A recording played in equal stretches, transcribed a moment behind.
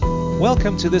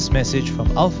Welcome to this message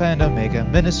from Alpha and Omega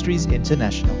Ministries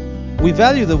International. We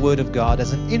value the Word of God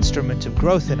as an instrument of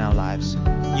growth in our lives,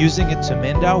 using it to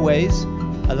mend our ways,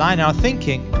 align our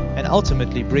thinking, and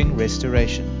ultimately bring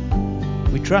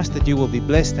restoration. We trust that you will be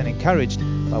blessed and encouraged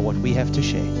by what we have to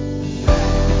share.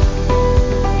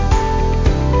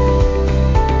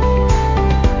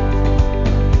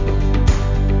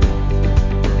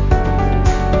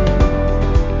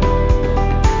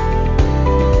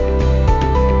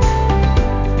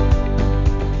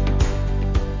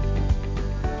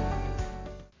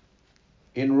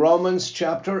 In Romans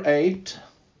chapter 8,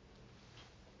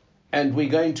 and we're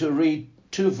going to read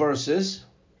two verses,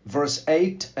 verse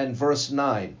 8 and verse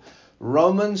 9.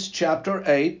 Romans chapter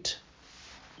 8,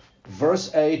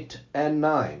 verse 8 and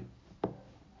 9.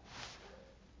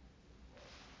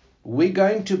 We're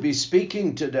going to be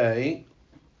speaking today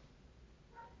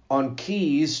on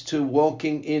keys to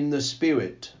walking in the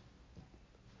Spirit.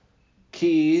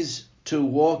 Keys to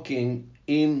walking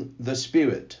in the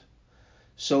Spirit.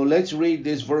 So let's read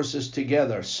these verses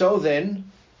together. So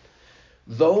then,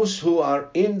 those who are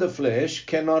in the flesh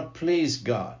cannot please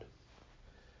God.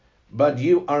 But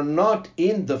you are not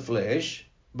in the flesh,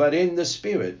 but in the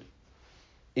Spirit,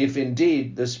 if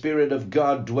indeed the Spirit of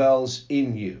God dwells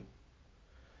in you.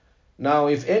 Now,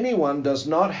 if anyone does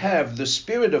not have the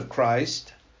Spirit of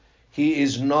Christ, he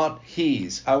is not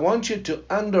his. I want you to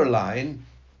underline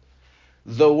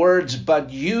the words, but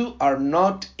you are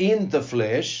not in the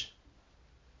flesh,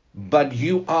 but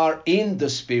you are in the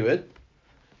Spirit,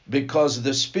 because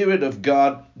the Spirit of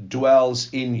God dwells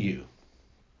in you.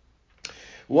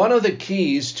 One of the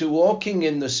keys to walking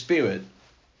in the Spirit,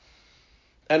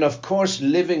 and of course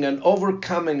living an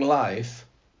overcoming life,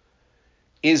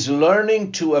 is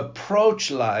learning to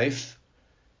approach life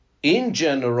in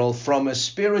general from a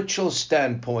spiritual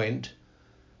standpoint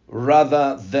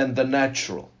rather than the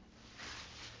natural.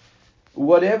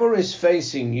 Whatever is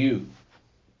facing you,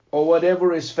 or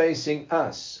whatever is facing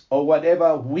us, or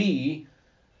whatever we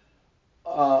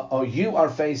or you are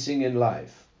facing in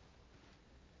life,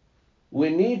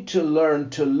 we need to learn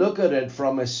to look at it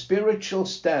from a spiritual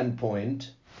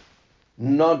standpoint,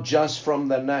 not just from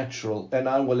the natural. And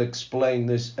I will explain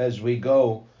this as we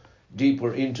go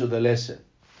deeper into the lesson.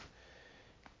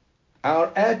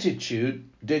 Our attitude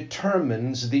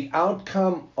determines the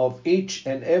outcome of each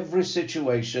and every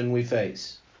situation we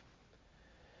face.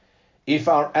 If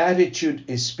our attitude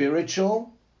is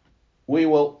spiritual, we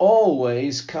will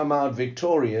always come out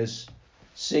victorious,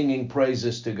 singing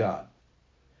praises to God.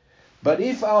 But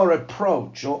if our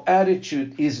approach or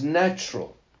attitude is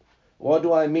natural, what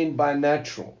do I mean by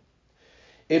natural?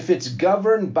 If it's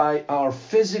governed by our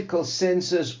physical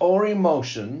senses or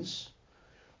emotions,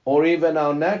 or even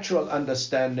our natural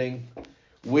understanding,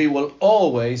 we will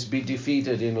always be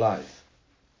defeated in life.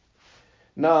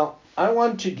 Now, I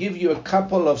want to give you a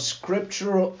couple of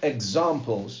scriptural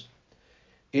examples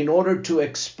in order to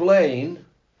explain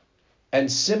and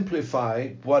simplify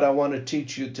what I want to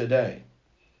teach you today.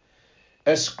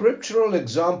 A scriptural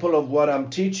example of what I'm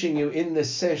teaching you in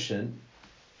this session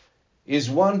is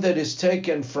one that is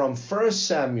taken from 1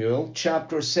 Samuel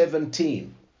chapter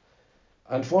 17.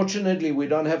 Unfortunately, we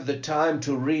don't have the time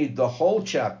to read the whole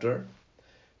chapter,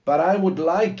 but I would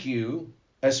like you,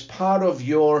 as part of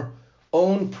your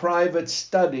own private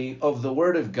study of the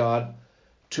Word of God,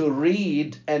 to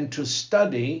read and to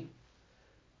study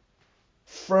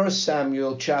 1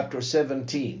 Samuel chapter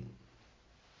 17.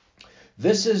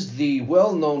 This is the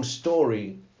well-known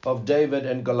story of David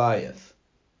and Goliath.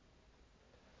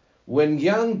 When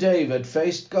young David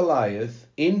faced Goliath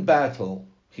in battle,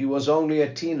 he was only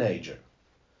a teenager.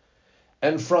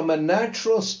 And from a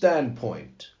natural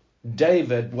standpoint,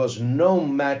 David was no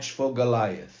match for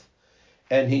Goliath.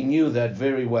 And he knew that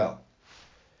very well.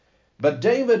 But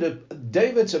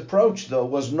David's approach, though,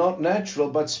 was not natural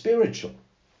but spiritual.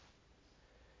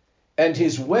 And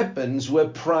his weapons were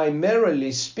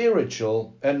primarily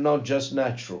spiritual and not just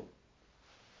natural.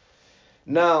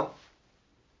 Now,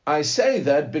 I say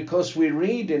that because we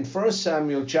read in 1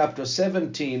 Samuel chapter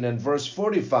 17 and verse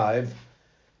 45,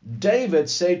 David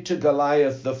said to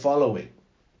Goliath the following: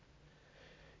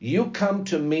 "You come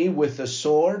to me with a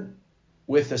sword,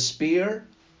 with a spear,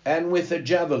 and with a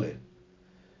javelin.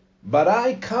 But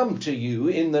I come to you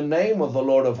in the name of the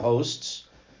Lord of hosts,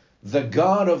 the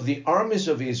God of the armies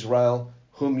of Israel,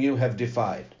 whom you have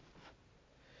defied."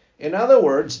 In other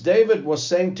words, David was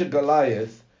saying to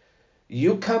Goliath,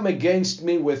 you come against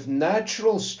me with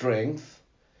natural strength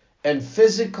and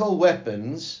physical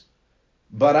weapons,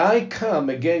 but I come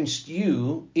against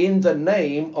you in the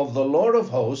name of the Lord of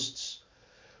hosts,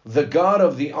 the God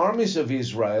of the armies of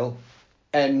Israel,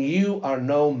 and you are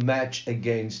no match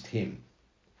against him.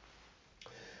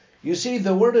 You see,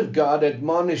 the Word of God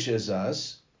admonishes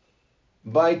us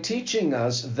by teaching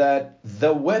us that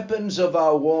the weapons of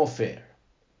our warfare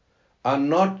are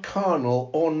not carnal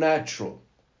or natural,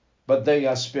 but they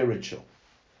are spiritual.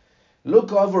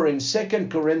 Look over in 2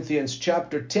 Corinthians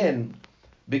chapter 10,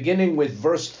 beginning with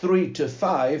verse 3 to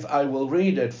 5. I will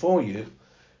read it for you,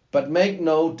 but make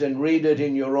note and read it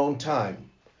in your own time.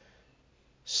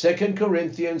 2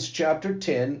 Corinthians chapter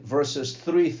 10, verses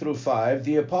 3 through 5,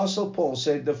 the Apostle Paul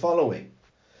said the following: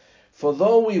 For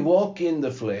though we walk in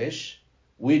the flesh,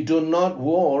 we do not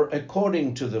war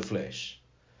according to the flesh.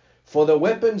 For the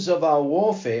weapons of our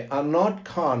warfare are not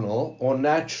carnal or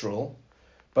natural,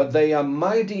 but they are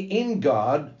mighty in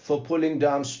God for pulling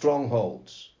down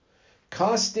strongholds,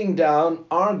 casting down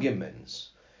arguments,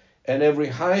 and every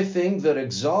high thing that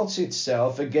exalts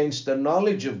itself against the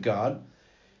knowledge of God,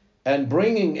 and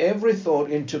bringing every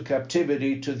thought into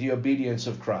captivity to the obedience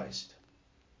of Christ.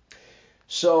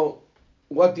 So,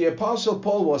 what the Apostle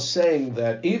Paul was saying,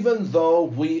 that even though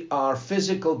we are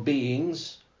physical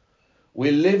beings, we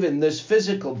live in this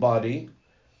physical body,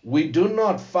 we do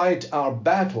not fight our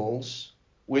battles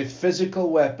with physical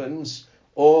weapons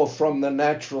or from the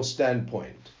natural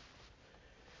standpoint.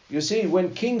 You see,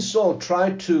 when King Saul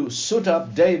tried to suit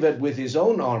up David with his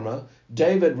own armor,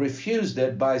 David refused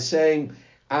it by saying,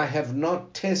 I have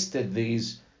not tested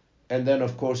these, and then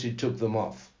of course he took them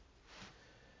off.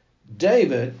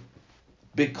 David,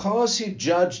 because he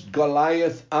judged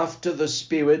Goliath after the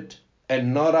spirit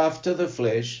and not after the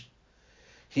flesh,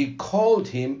 he called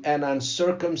him an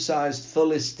uncircumcised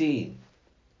Philistine,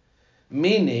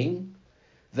 meaning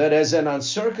that as an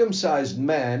uncircumcised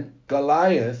man,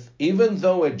 Goliath, even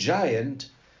though a giant,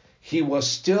 he was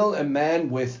still a man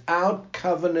without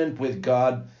covenant with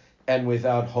God and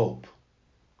without hope.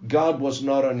 God was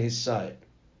not on his side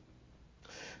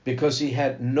because he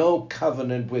had no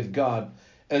covenant with God,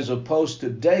 as opposed to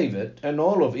David and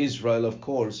all of Israel, of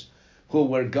course, who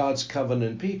were God's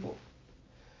covenant people.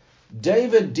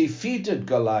 David defeated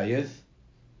Goliath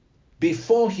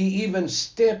before he even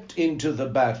stepped into the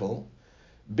battle,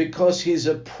 because his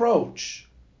approach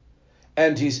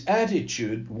and his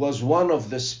attitude was one of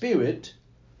the spirit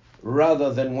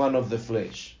rather than one of the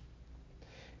flesh.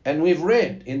 And we've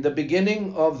read in the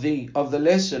beginning of the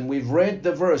lesson, we've read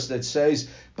the verse that says,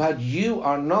 but you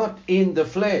are not in the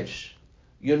flesh.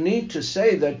 You need to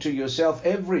say that to yourself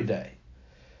every day.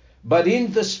 But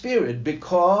in the Spirit,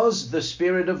 because the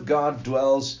Spirit of God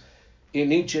dwells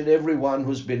in each and every one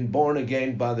who's been born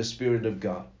again by the Spirit of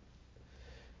God.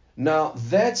 Now,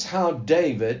 that's how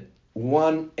David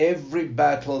won every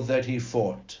battle that he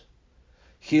fought.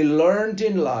 He learned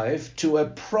in life to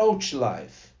approach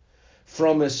life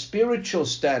from a spiritual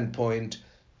standpoint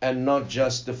and not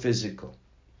just the physical.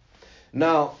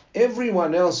 Now,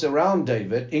 everyone else around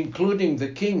David, including the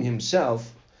king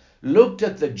himself, looked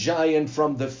at the giant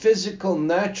from the physical,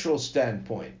 natural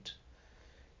standpoint.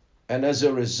 And as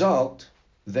a result,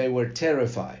 they were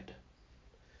terrified.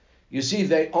 You see,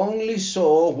 they only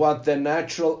saw what their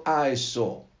natural eyes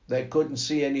saw. They couldn't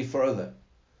see any further.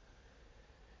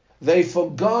 They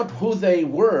forgot who they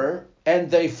were, and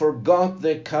they forgot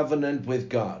their covenant with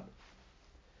God.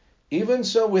 Even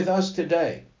so with us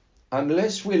today,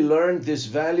 unless we learn this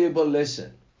valuable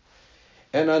lesson,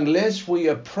 and unless we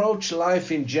approach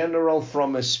life in general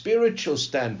from a spiritual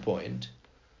standpoint,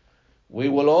 we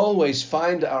will always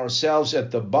find ourselves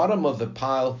at the bottom of the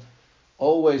pile,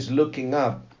 always looking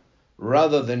up,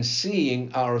 rather than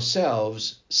seeing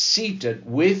ourselves seated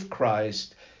with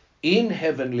Christ in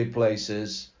heavenly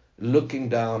places, looking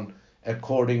down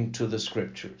according to the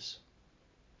scriptures.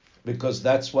 Because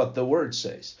that's what the word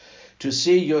says. To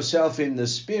see yourself in the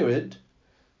Spirit,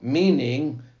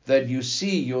 meaning that you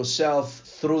see yourself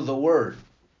through the word.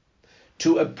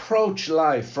 To approach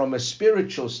life from a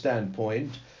spiritual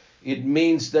standpoint, it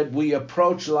means that we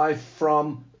approach life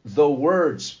from the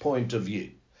word's point of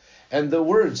view. And the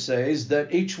word says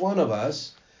that each one of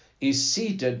us is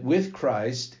seated with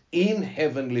Christ in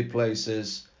heavenly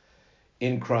places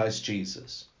in Christ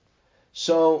Jesus.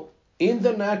 So in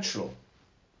the natural,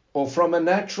 or from a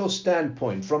natural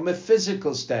standpoint, from a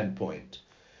physical standpoint,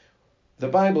 the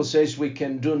Bible says we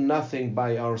can do nothing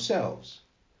by ourselves.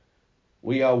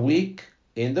 We are weak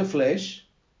in the flesh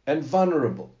and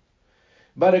vulnerable.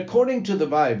 But according to the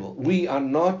Bible, we are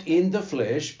not in the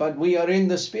flesh, but we are in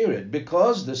the Spirit,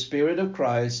 because the Spirit of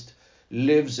Christ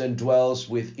lives and dwells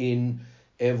within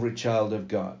every child of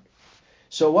God.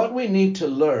 So what we need to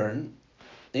learn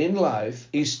in life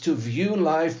is to view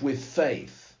life with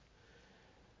faith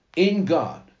in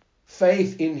God,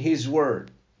 faith in His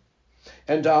Word.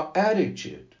 And our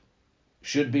attitude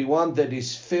should be one that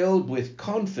is filled with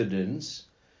confidence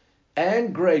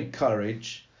and great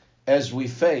courage as we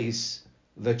face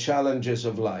the challenges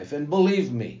of life. And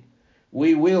believe me,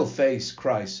 we will face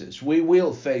crises. We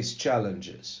will face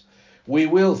challenges. We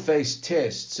will face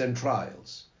tests and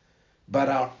trials. But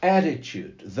our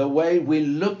attitude, the way we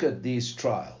look at these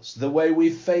trials, the way we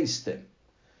face them,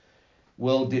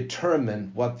 will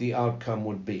determine what the outcome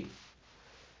would be.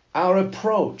 Our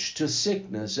approach to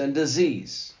sickness and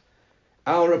disease,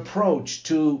 our approach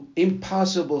to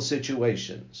impossible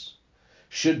situations,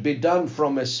 should be done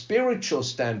from a spiritual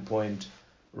standpoint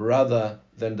rather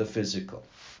than the physical.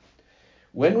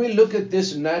 When we look at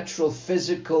this natural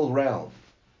physical realm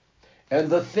and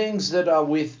the things that are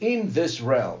within this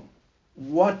realm,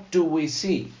 what do we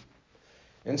see?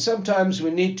 And sometimes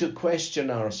we need to question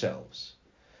ourselves.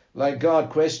 Like God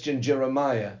questioned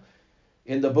Jeremiah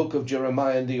in the book of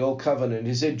Jeremiah in the Old Covenant.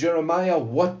 He said, Jeremiah,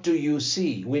 what do you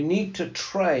see? We need to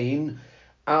train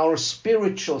our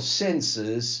spiritual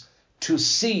senses to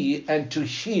see and to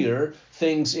hear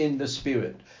things in the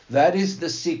Spirit. That is the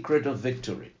secret of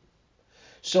victory.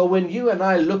 So when you and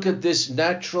I look at this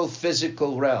natural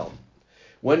physical realm,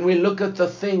 when we look at the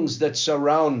things that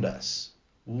surround us,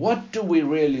 what do we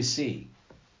really see?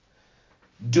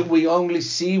 Do we only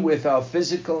see with our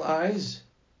physical eyes?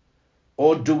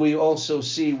 Or do we also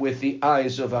see with the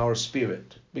eyes of our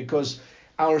spirit? Because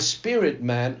our spirit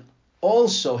man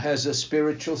also has a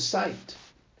spiritual sight.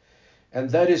 And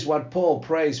that is what Paul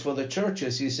prays for the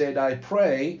churches. He said, I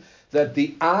pray that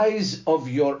the eyes of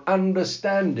your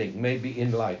understanding may be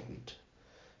enlightened.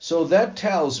 So that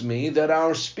tells me that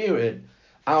our spirit,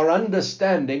 our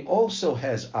understanding also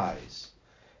has eyes.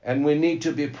 And we need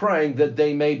to be praying that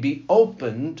they may be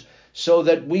opened so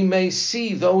that we may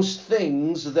see those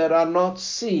things that are not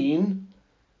seen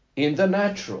in the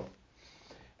natural.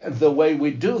 And the way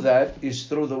we do that is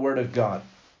through the Word of God.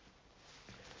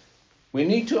 We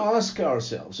need to ask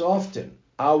ourselves often,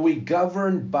 are we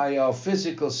governed by our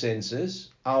physical senses,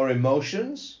 our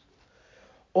emotions,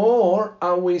 or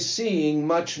are we seeing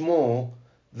much more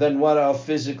than what our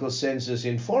physical senses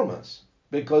inform us?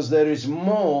 Because there is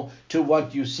more to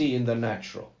what you see in the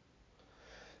natural.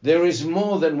 There is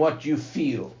more than what you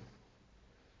feel.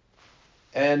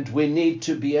 And we need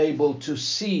to be able to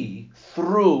see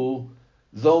through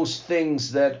those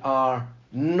things that are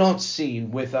not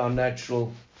seen with our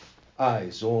natural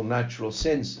eyes or natural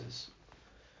senses.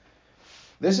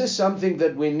 This is something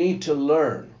that we need to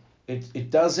learn.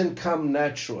 It doesn't come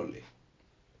naturally,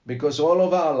 because all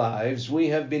of our lives we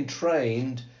have been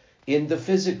trained in the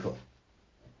physical.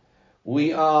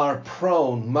 We are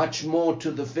prone much more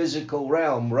to the physical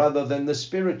realm rather than the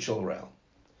spiritual realm.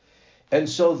 And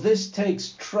so this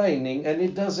takes training, and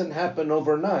it doesn't happen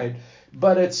overnight,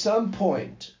 but at some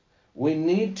point we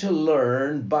need to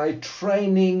learn by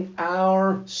training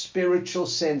our spiritual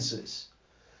senses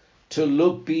to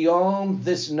look beyond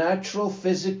this natural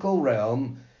physical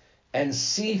realm and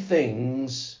see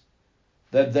things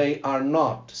that they are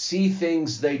not, see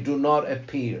things they do not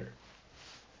appear,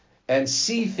 and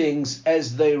see things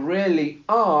as they really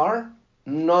are,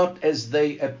 not as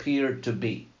they appear to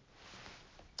be.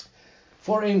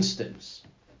 For instance,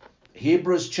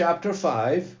 Hebrews chapter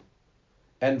 5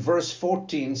 and verse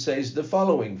 14 says the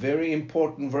following, very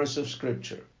important verse of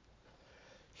Scripture.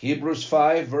 Hebrews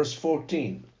 5 verse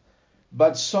 14.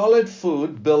 But solid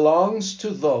food belongs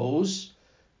to those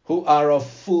who are of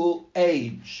full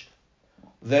age.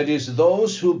 That is,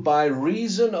 those who by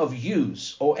reason of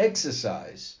use or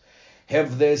exercise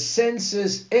have their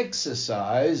senses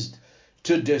exercised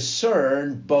to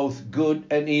discern both good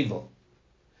and evil.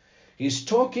 He's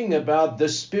talking about the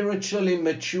spiritually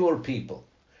mature people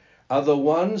are the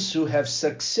ones who have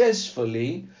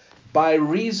successfully, by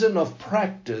reason of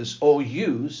practice or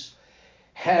use,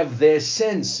 have their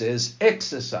senses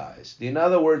exercised. In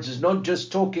other words, he's not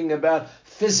just talking about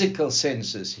physical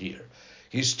senses here.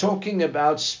 He's talking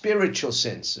about spiritual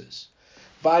senses.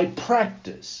 By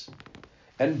practice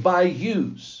and by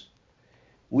use,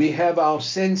 we have our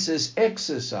senses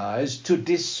exercised to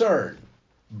discern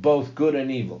both good and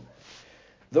evil.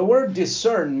 The word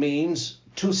discern means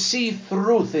to see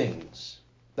through things.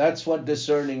 That's what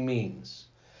discerning means.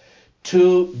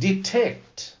 To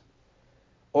detect,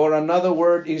 or another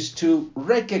word is to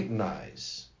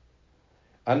recognize.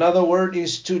 Another word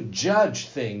is to judge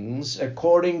things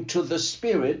according to the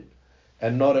Spirit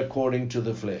and not according to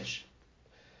the flesh.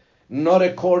 Not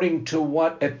according to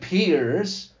what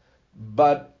appears,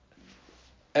 but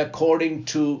according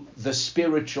to the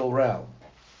spiritual realm.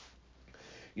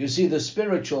 You see, the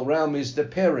spiritual realm is the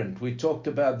parent. We talked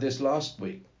about this last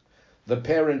week. the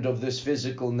parent of this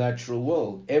physical natural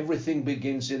world. Everything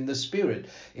begins in the spirit.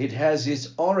 It has its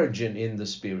origin in the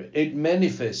spirit. It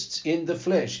manifests in the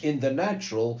flesh, in the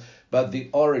natural, but the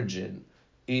origin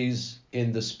is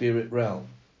in the spirit realm.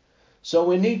 So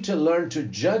we need to learn to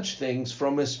judge things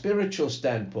from a spiritual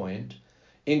standpoint,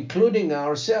 including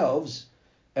ourselves,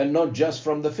 and not just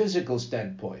from the physical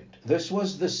standpoint. This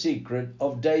was the secret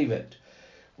of David.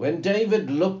 When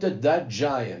David looked at that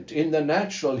giant, in the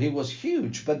natural he was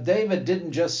huge, but David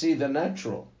didn't just see the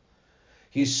natural.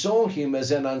 He saw him as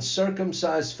an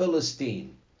uncircumcised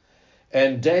Philistine,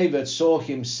 and David saw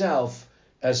himself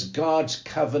as God's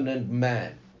covenant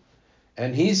man.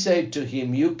 And he said to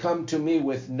him, "You come to me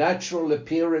with natural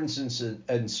appearance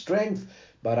and strength,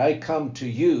 but I come to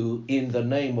you in the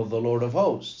name of the Lord of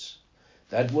hosts."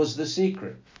 That was the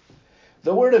secret.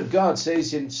 The Word of God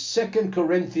says in 2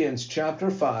 Corinthians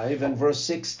chapter 5 and verse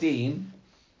 16,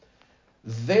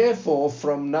 "Therefore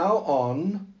from now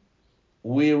on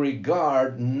we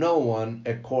regard no one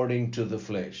according to the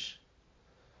flesh."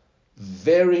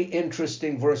 Very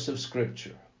interesting verse of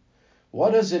Scripture.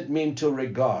 What does it mean to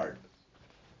regard?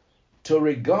 To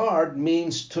regard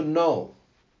means to know.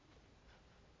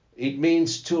 It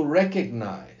means to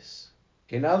recognize.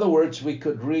 In other words, we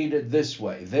could read it this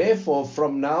way. Therefore,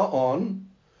 from now on,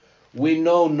 we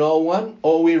know no one,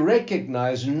 or we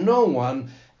recognize no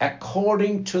one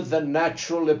according to the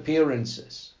natural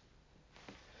appearances.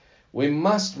 We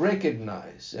must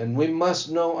recognize and we must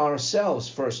know ourselves,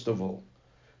 first of all,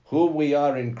 who we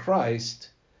are in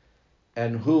Christ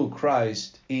and who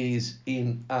Christ is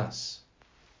in us.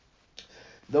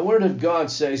 The Word of God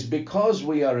says, because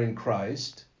we are in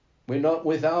Christ, we're not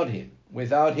without Him.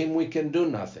 Without Him we can do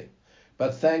nothing.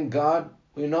 But thank God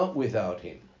we're not without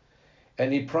Him.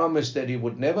 And He promised that He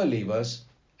would never leave us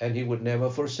and He would never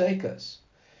forsake us.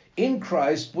 In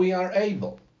Christ we are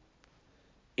able.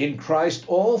 In Christ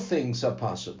all things are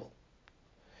possible.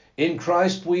 In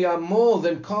Christ we are more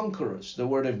than conquerors, the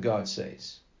Word of God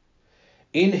says.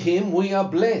 In Him we are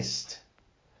blessed.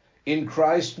 In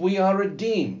Christ we are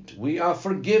redeemed, we are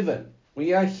forgiven,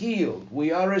 we are healed,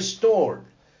 we are restored,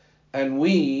 and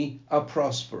we are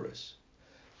prosperous.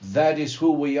 That is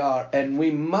who we are, and we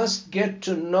must get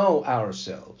to know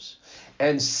ourselves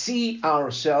and see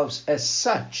ourselves as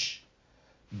such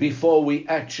before we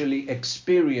actually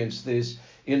experience this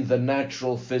in the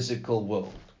natural physical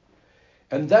world.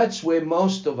 And that's where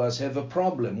most of us have a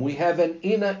problem. We have an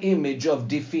inner image of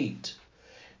defeat.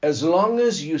 As long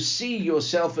as you see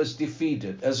yourself as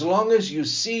defeated, as long as you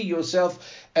see yourself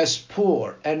as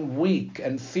poor and weak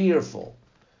and fearful,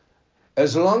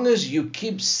 as long as you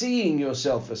keep seeing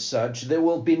yourself as such, there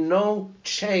will be no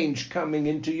change coming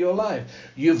into your life.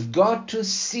 You've got to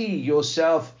see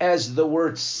yourself as the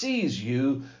Word sees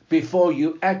you before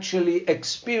you actually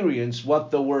experience what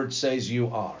the Word says you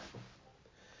are.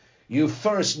 You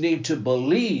first need to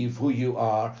believe who you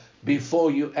are before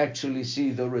you actually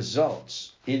see the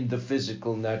results in the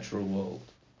physical natural world.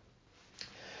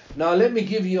 Now let me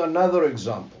give you another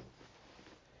example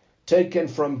taken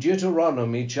from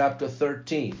Deuteronomy chapter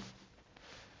 13,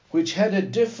 which had a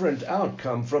different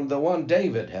outcome from the one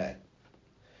David had.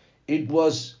 It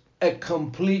was a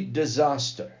complete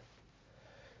disaster.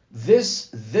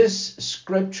 This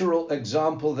scriptural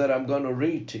example that I'm going to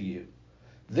read to you,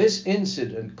 this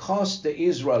incident cost the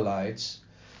Israelites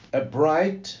a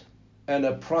bright and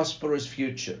a prosperous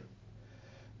future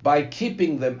by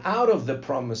keeping them out of the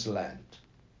promised land,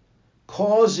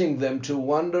 causing them to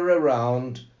wander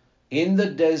around in the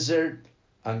desert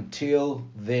until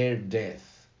their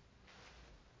death.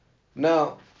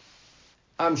 Now,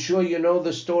 I'm sure you know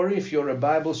the story if you're a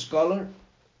Bible scholar,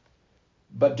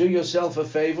 but do yourself a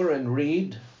favor and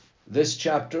read this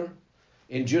chapter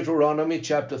in Deuteronomy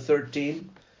chapter 13.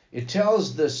 It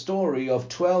tells the story of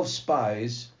 12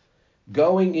 spies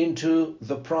going into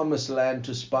the promised land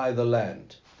to spy the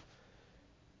land.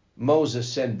 Moses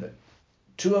sent them.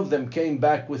 2 of them came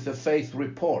back with a faith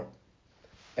report,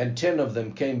 and 10 of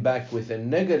them came back with a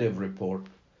negative report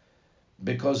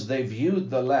because they viewed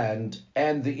the land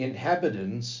and the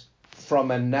inhabitants from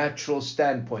a natural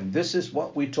standpoint. This is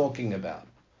what we're talking about.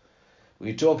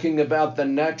 We're talking about the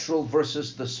natural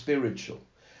versus the spiritual.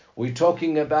 We're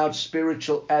talking about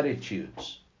spiritual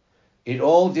attitudes. It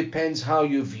all depends how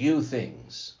you view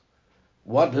things,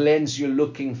 what lens you're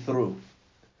looking through.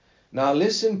 Now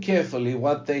listen carefully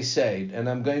what they said, and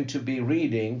I'm going to be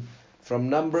reading from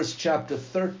Numbers chapter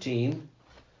 13,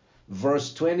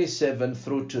 verse 27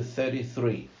 through to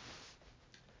 33.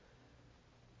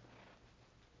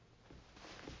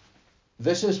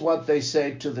 This is what they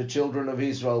said to the children of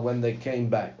Israel when they came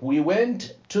back. "We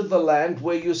went to the land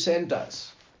where you sent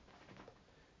us.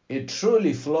 It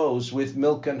truly flows with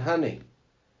milk and honey.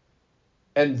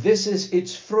 And this is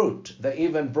its fruit. They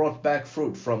even brought back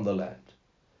fruit from the land.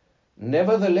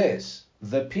 Nevertheless,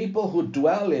 the people who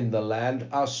dwell in the land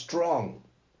are strong.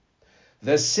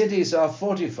 The cities are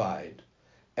fortified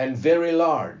and very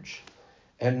large.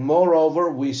 And moreover,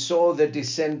 we saw the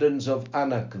descendants of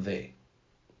Anak there.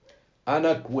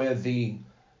 Anak were the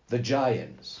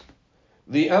giants.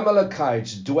 The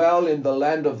Amalekites dwell in the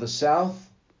land of the south.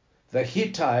 The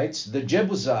Hittites, the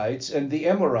Jebusites, and the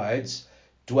Amorites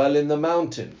dwell in the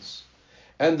mountains.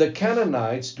 And the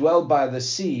Canaanites dwell by the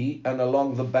sea and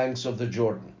along the banks of the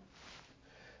Jordan.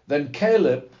 Then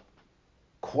Caleb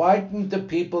quietened the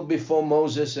people before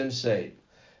Moses and said,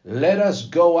 "Let us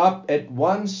go up at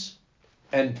once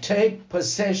and take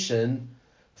possession,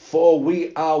 for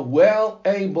we are well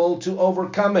able to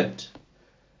overcome it."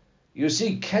 You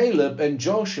see, Caleb and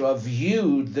Joshua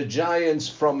viewed the giants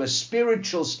from a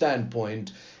spiritual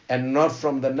standpoint and not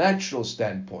from the natural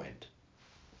standpoint.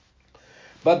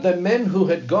 But the men who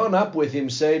had gone up with him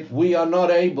said, "We are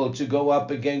not able to go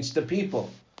up against the people,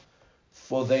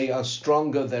 for they are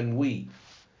stronger than we."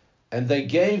 And they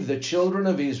gave the children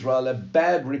of Israel a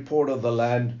bad report of the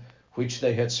land which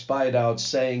they had spied out,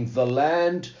 saying, "The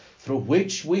land through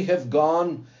which we have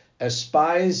gone as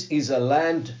spies is a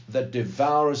land that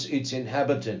devours its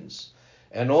inhabitants,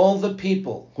 and all the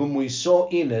people whom we saw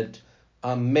in it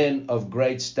are men of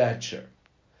great stature."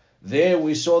 There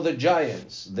we saw the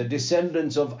giants. The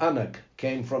descendants of Anak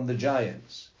came from the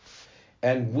giants.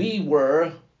 And we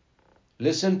were,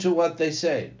 listen to what they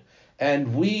said,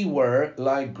 "and we were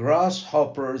like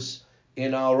grasshoppers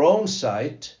in our own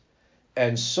sight,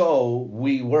 and so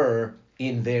we were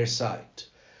in their sight."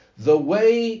 The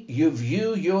way you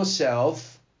view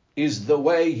yourself is the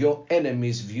way your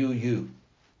enemies view you.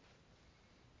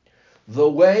 The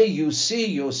way you see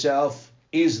yourself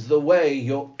is the way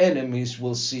your enemies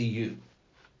will see you.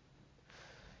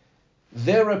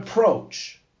 Their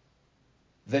approach,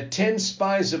 the 10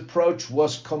 spies' approach,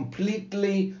 was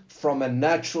completely from a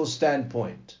natural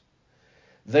standpoint.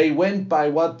 They went by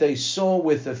what they saw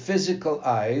with the physical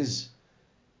eyes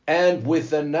and with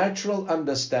the natural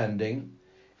understanding,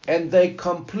 and they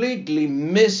completely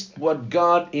missed what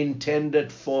God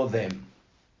intended for them.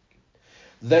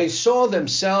 They saw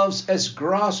themselves as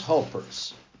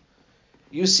grasshoppers.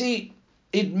 You see,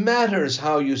 it matters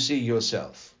how you see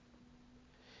yourself.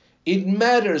 It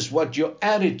matters what your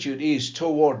attitude is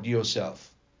toward yourself.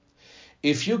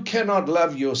 If you cannot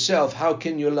love yourself, how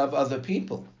can you love other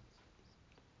people?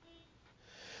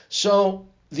 So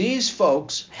these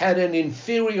folks had an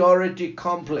inferiority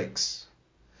complex.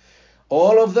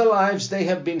 All of their lives they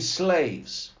have been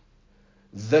slaves.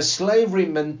 The slavery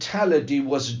mentality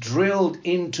was drilled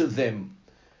into them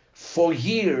for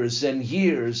years and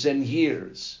years and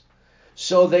years.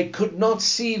 So they could not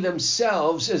see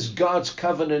themselves as God's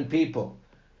covenant people.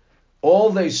 All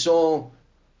they saw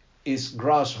is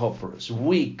grasshoppers,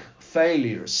 weak,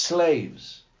 failures,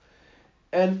 slaves.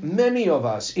 And many of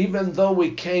us, even though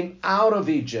we came out of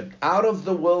Egypt, out of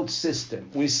the world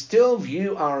system, we still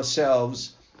view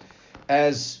ourselves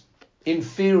as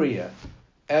inferior,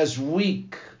 as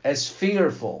weak, as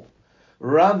fearful,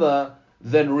 rather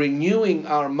than renewing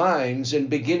our minds and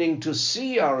beginning to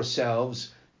see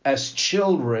ourselves as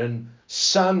children,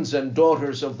 sons and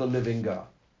daughters of the living God.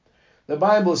 The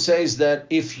Bible says that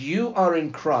if you are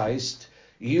in Christ,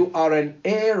 you are an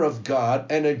heir of God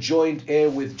and a joint heir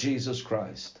with Jesus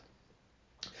Christ.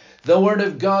 The Word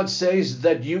of God says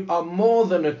that you are more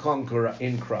than a conqueror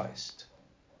in Christ,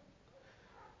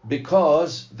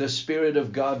 because the Spirit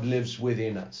of God lives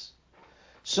within us.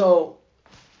 So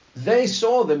they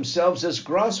saw themselves as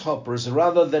grasshoppers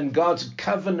rather than God's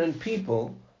covenant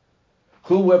people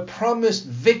who were promised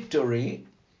victory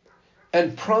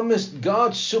and promised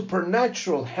God's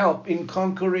supernatural help in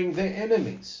conquering their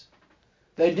enemies.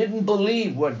 They didn't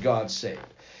believe what God said.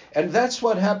 And that's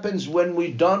what happens when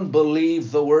we don't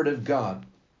believe the Word of God.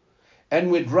 And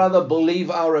we'd rather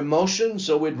believe our emotions,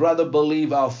 or we'd rather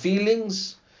believe our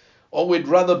feelings, or we'd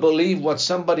rather believe what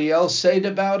somebody else said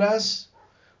about us,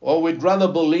 or we'd rather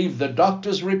believe the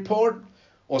doctor's report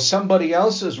or somebody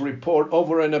else's report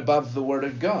over and above the Word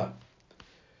of God.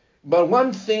 But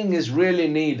one thing is really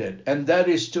needed, and that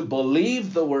is to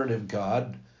believe the Word of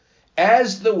God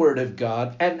as the Word of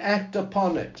God and act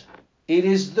upon it. It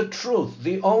is the truth,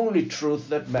 the only truth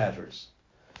that matters.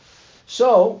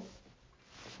 So,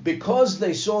 because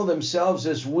they saw themselves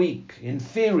as weak,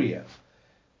 inferior,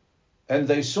 and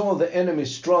they saw the enemy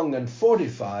strong and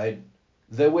fortified,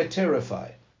 they were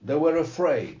terrified. They were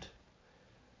afraid.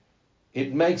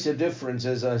 It makes a difference,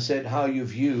 as I said, how you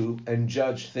view and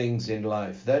judge things in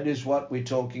life. That is what we're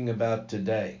talking about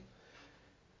today.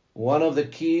 One of the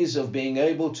keys of being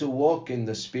able to walk in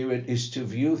the Spirit is to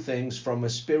view things from a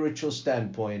spiritual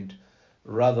standpoint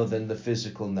rather than the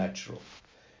physical, natural.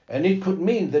 And it could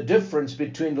mean the difference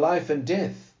between life and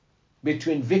death,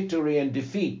 between victory and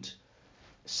defeat,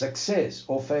 success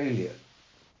or failure.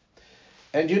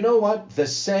 And you know what? The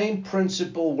same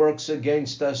principle works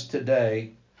against us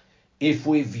today if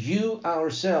we view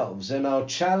ourselves and our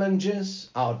challenges,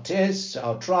 our tests,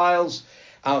 our trials,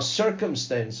 our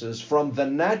circumstances from the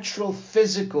natural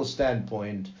physical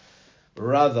standpoint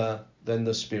rather than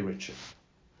the spiritual.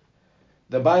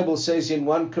 The Bible says in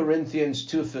 1 Corinthians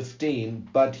 2:15,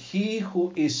 but he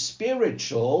who is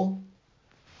spiritual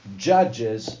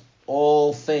judges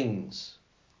all things.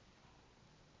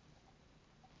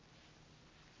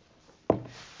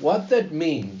 What that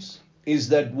means is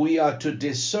that we are to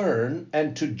discern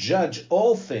and to judge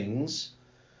all things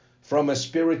from a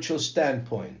spiritual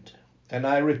standpoint. And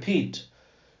I repeat,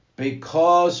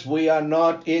 because we are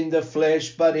not in the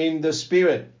flesh but in the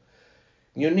Spirit.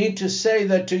 You need to say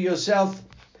that to yourself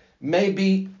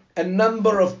maybe a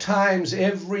number of times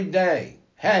every day.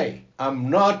 Hey, I'm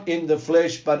not in the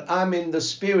flesh but I'm in the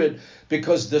Spirit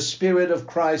because the Spirit of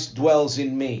Christ dwells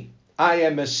in me. I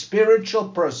am a spiritual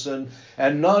person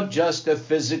and not just a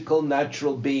physical,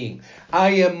 natural being. I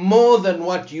am more than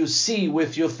what you see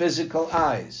with your physical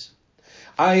eyes.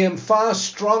 I am far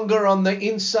stronger on the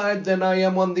inside than I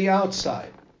am on the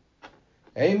outside.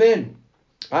 Amen.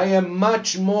 I am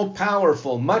much more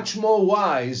powerful, much more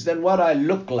wise than what I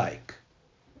look like.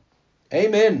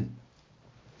 Amen.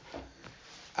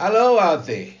 Hello out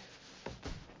there.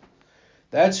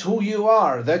 That's who you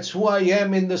are. That's who I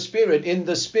am in the Spirit. In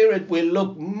the Spirit, we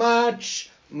look much,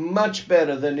 much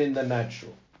better than in the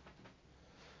natural.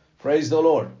 Praise the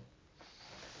Lord.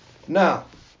 Now,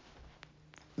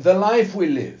 the life we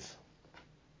live,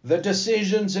 the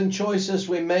decisions and choices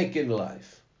we make in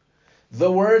life,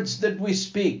 the words that we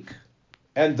speak,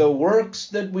 and the works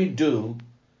that we do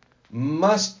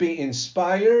must be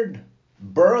inspired,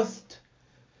 birthed,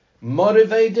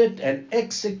 motivated and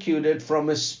executed from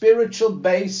a spiritual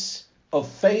base of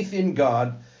faith in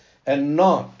God and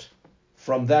not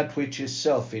from that which is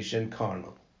selfish and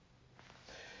carnal.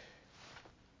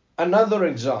 Another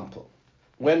example,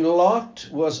 when Lot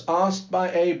was asked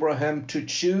by Abraham to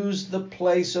choose the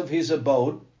place of his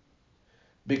abode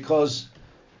because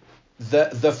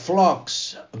the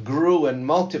flocks grew and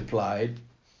multiplied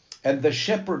and the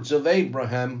shepherds of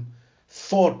Abraham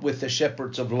fought with the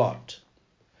shepherds of Lot.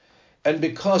 And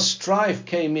because strife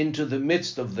came into the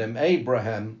midst of them,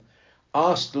 Abraham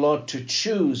asked Lot to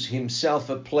choose himself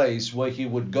a place where he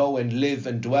would go and live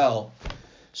and dwell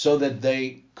so that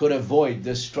they could avoid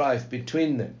the strife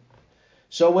between them.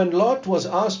 So when Lot was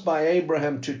asked by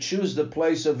Abraham to choose the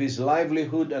place of his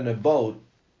livelihood and abode,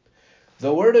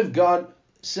 the Word of God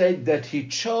said that he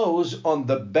chose on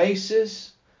the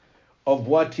basis of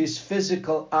what his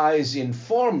physical eyes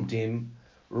informed him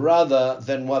rather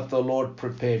than what the Lord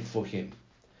prepared for him.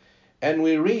 And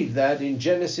we read that in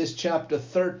Genesis chapter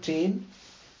 13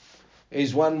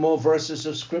 is one more verses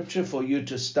of scripture for you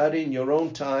to study in your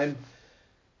own time.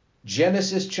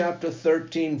 Genesis chapter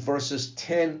 13 verses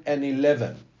 10 and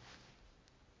 11.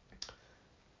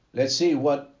 Let's see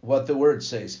what the word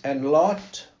says. And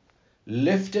Lot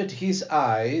lifted his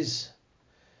eyes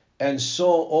and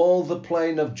saw all the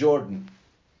plain of Jordan,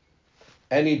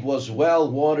 and it was well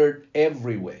watered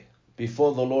everywhere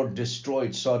before the Lord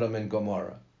destroyed Sodom and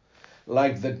Gomorrah.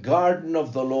 Like the garden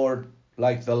of the Lord,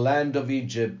 like the land of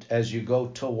Egypt as you go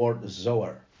toward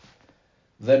Zoar.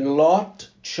 Then Lot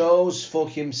chose for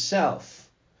himself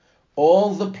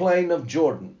all the plain of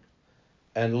Jordan,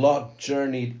 and Lot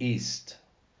journeyed east,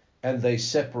 and they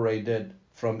separated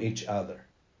from each other.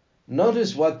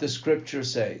 Notice what the scripture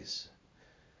says,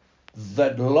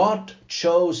 that Lot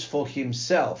chose for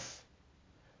himself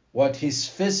what his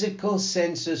physical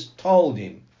senses told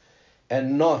him,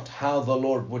 and not how the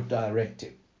Lord would direct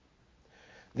him.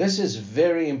 This is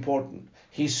very important.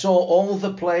 He saw all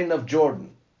the plain of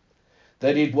Jordan,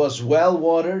 that it was well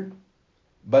watered,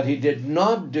 but he did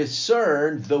not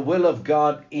discern the will of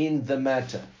God in the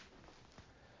matter.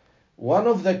 One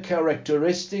of the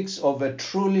characteristics of a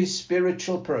truly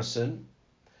spiritual person,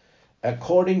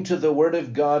 according to the Word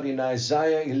of God in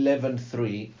Isaiah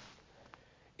 11:3,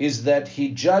 is that he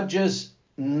judges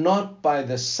not by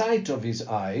the sight of his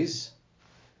eyes,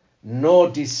 nor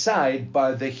decide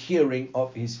by the hearing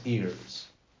of his ears.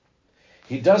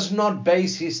 He does not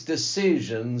base his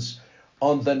decisions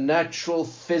on the natural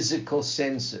physical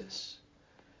senses,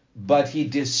 but he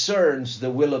discerns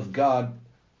the will of God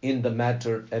in the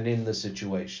matter and in the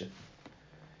situation.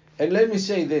 And let me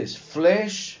say this,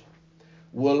 flesh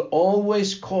will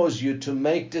always cause you to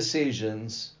make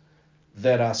decisions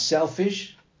that are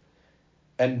selfish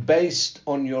and based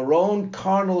on your own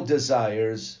carnal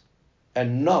desires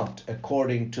and not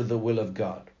according to the will of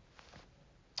God.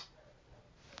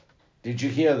 Did you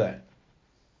hear that?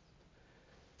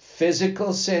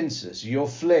 Physical senses, your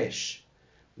flesh,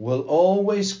 will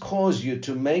always cause you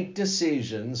to make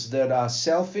decisions that are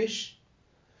selfish,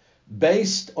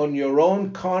 based on your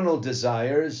own carnal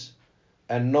desires,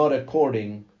 and not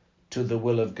according to the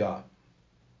will of God.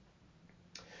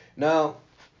 Now,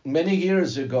 many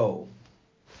years ago,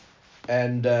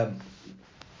 and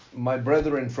my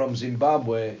brethren from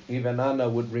Zimbabwe, even Anna,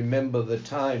 would remember the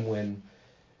time when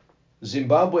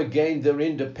Zimbabwe gained their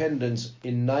independence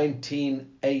in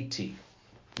 1980.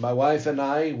 My wife and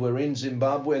I were in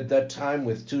Zimbabwe at that time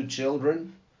with 2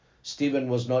 children. Stephen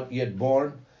was not yet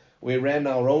born. We ran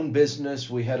our own business.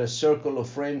 We had a circle of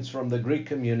friends from the Greek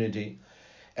community.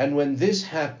 And when this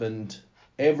happened,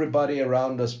 everybody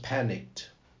around us panicked.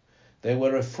 They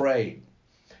were afraid.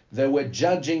 They were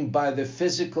judging by the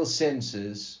physical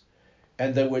senses,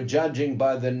 and they were judging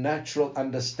by the natural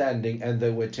understanding, and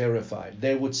they were terrified.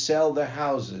 They would sell their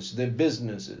houses, their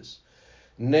businesses,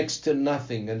 next to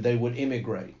nothing, and they would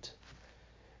immigrate.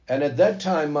 And at that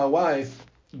time, my wife,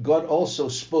 God also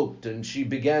spooked, and she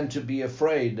began to be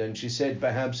afraid, and she said,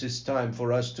 perhaps it's time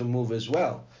for us to move as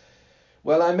well.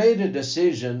 Well, I made a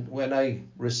decision when I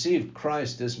received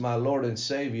Christ as my Lord and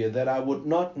Savior that I would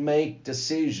not make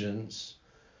decisions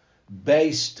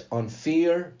based on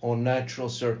fear or natural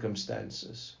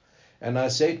circumstances. And I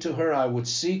say to her, I would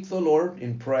seek the Lord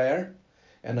in prayer,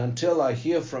 and until I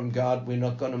hear from God, we're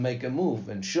not going to make a move.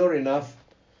 And sure enough,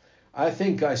 I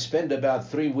think I spent about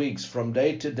 3 weeks from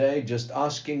day to day just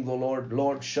asking the Lord,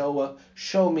 Lord, show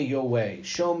me your way,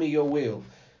 show me your will.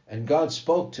 And God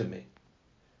spoke to me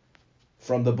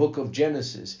from the book of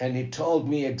Genesis, and he told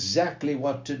me exactly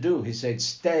what to do. He said,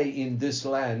 stay in this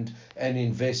land and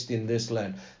invest in this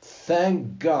land.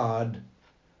 Thank God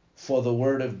for the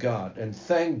Word of God, and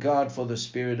thank God for the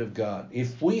Spirit of God.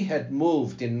 If we had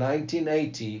moved in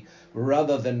 1980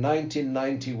 rather than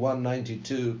 1991,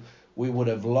 92, we would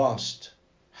have lost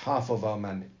half of our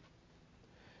money.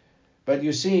 But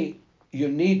you see, you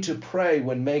need to pray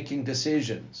when making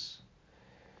decisions,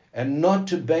 and not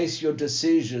to base your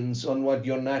decisions on what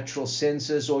your natural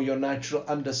senses or your natural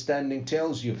understanding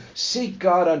tells you. Seek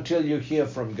God until you hear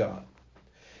from God.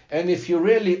 And if you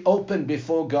really open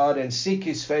before God and seek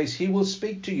His face, He will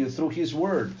speak to you through His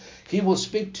Word. He will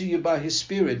speak to you by His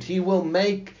Spirit. He will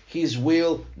make His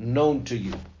will known to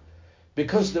you.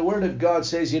 Because the Word of God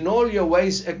says, in all your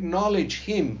ways acknowledge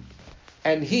Him,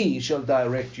 and He shall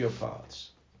direct your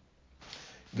paths.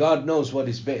 God knows what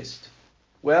is best.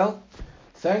 Well,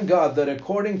 thank God that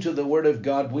according to the Word of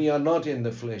God, we are not in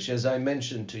the flesh, as I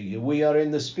mentioned to you. We are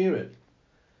in the Spirit.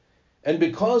 And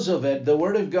because of it, the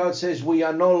Word of God says we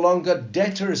are no longer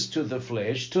debtors to the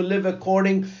flesh to live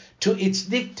according to its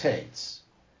dictates,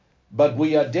 but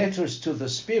we are debtors to the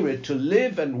Spirit to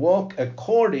live and walk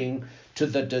according to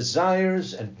the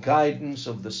desires and guidance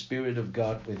of the Spirit of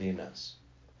God within us.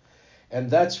 And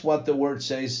that's what the Word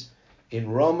says in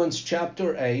Romans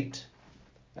chapter 8,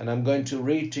 and I'm going to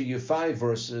read to you 5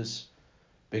 verses,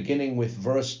 beginning with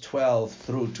verse 12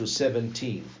 through to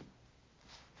 17.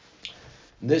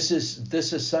 This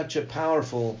is such a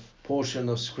powerful portion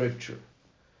of Scripture.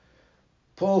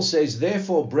 Paul says,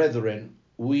 therefore, brethren,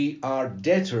 we are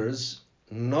debtors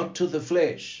not to the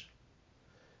flesh,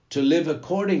 to live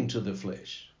according to the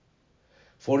flesh.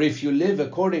 For if you live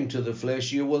according to the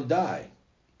flesh, you will die,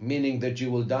 meaning that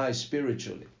you will die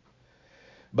spiritually.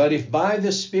 But if by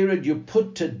the Spirit you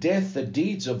put to death the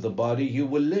deeds of the body, you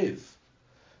will live.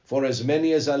 For as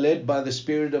many as are led by the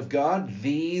Spirit of God,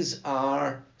 these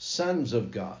are sons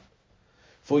of God.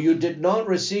 For you did not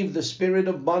receive the spirit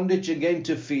of bondage again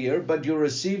to fear, but you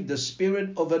received the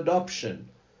Spirit of adoption,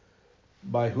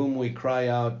 by whom we cry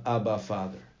out, Abba,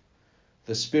 Father.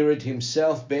 The Spirit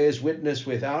Himself bears witness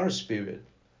with our spirit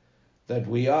that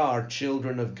we are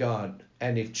children of God,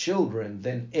 and if children,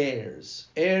 then heirs,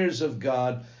 heirs of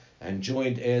God, and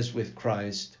joint heirs with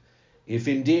Christ, if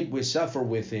indeed we suffer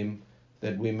with Him,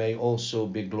 that we may also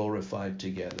be glorified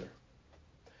together.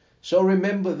 So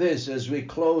remember this as we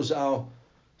close our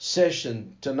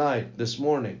session tonight, this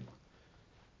morning.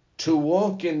 To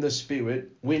walk in the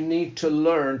Spirit, we need to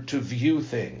learn to view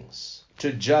things,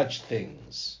 to judge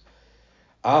things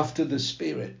after the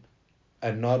Spirit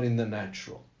and not in the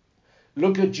natural.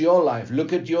 Look at your life.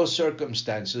 Look at your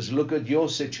circumstances. Look at your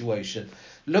situation.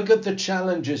 Look at the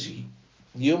challenges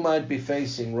you might be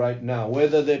facing right now,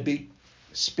 whether they be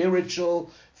spiritual,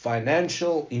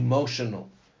 financial, emotional.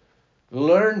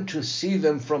 Learn to see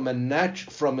them from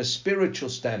a spiritual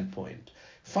standpoint.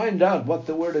 Find out what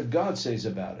the Word of God says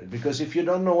about it. Because if you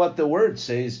don't know what the Word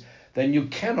says, then you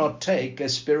cannot take a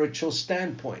spiritual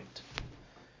standpoint.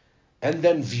 And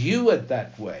then view it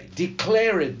that way,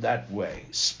 declare it that way,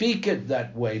 speak it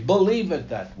that way, believe it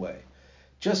that way.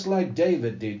 Just like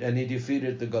David did, and he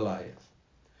defeated the Goliath.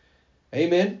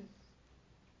 Amen?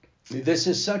 This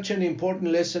is such an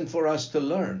important lesson for us to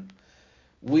learn.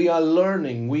 We are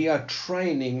learning, we are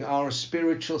training our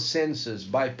spiritual senses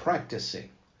by practicing.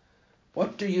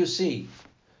 What do you see?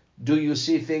 Do you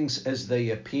see things as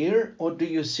they appear, or do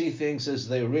you see things as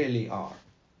they really are?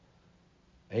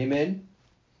 Amen?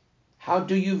 How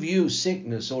do you view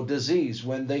sickness or disease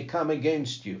when they come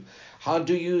against you? How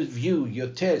do you view your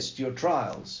tests, your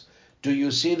trials? Do you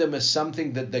see them as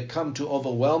something that they come to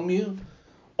overwhelm you,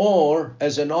 or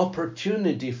as an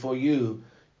opportunity for you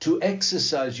to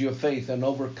exercise your faith and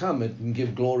overcome it and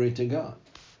give glory to God?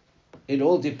 It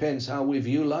all depends how we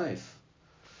view life.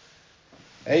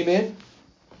 Amen?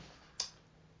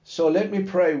 So let me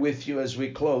pray with you as we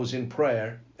close in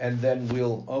prayer, and then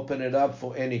we'll open it up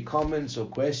for any comments or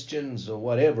questions or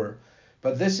whatever.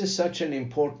 But this is such an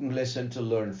important lesson to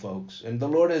learn, folks. And the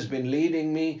Lord has been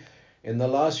leading me in the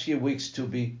last few weeks to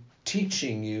be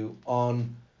teaching you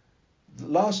on.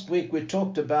 Last week we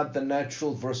talked about the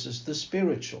natural versus the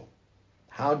spiritual.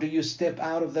 How do you step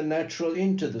out of the natural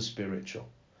into the spiritual?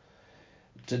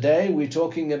 Today we're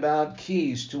talking about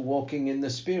keys to walking in the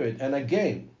Spirit. And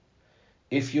again,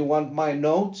 if you want my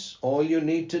notes, all you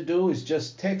need to do is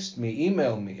just text me,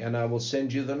 email me, and I will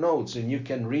send you the notes. And you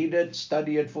can read it,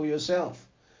 study it for yourself.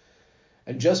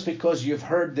 And just because you've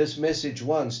heard this message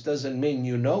once doesn't mean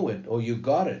you know it or you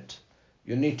got it.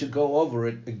 You need to go over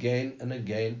it again and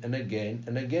again and again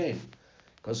and again.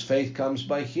 Because faith comes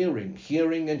by hearing,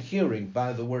 hearing and hearing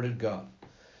by the Word of God.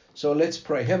 So let's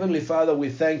pray. Heavenly Father, we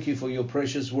thank you for your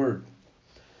precious Word.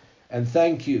 And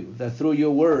thank you that through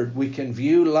your Word we can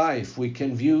view life, we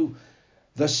can view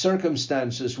the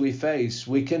circumstances we face,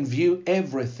 we can view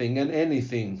everything and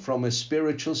anything from a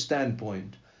spiritual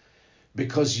standpoint.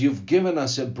 Because you've given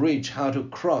us a bridge how to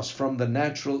cross from the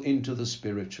natural into the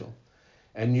spiritual.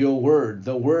 And your Word,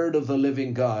 the Word of the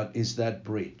living God, is that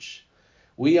bridge.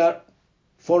 We are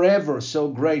forever so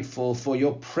grateful for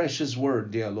your precious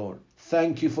Word, dear Lord.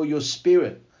 Thank you for your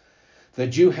Spirit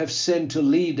that you have sent to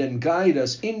lead and guide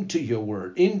us into your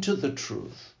Word, into the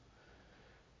truth.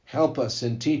 Help us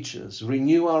and teach us,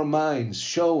 renew our minds,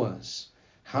 show us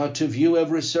how to view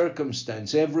every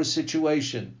circumstance, every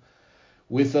situation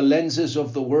with the lenses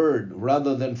of the Word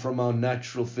rather than from our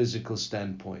natural physical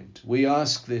standpoint. We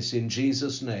ask this in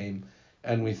Jesus' name,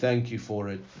 and we thank you for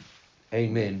it.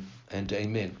 Amen and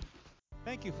amen.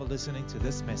 Thank you for listening to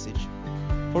this message.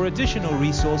 For additional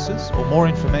resources or more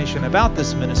information about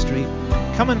this ministry,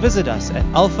 come and visit us at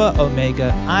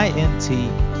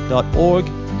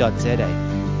alphaomegaint.org.za.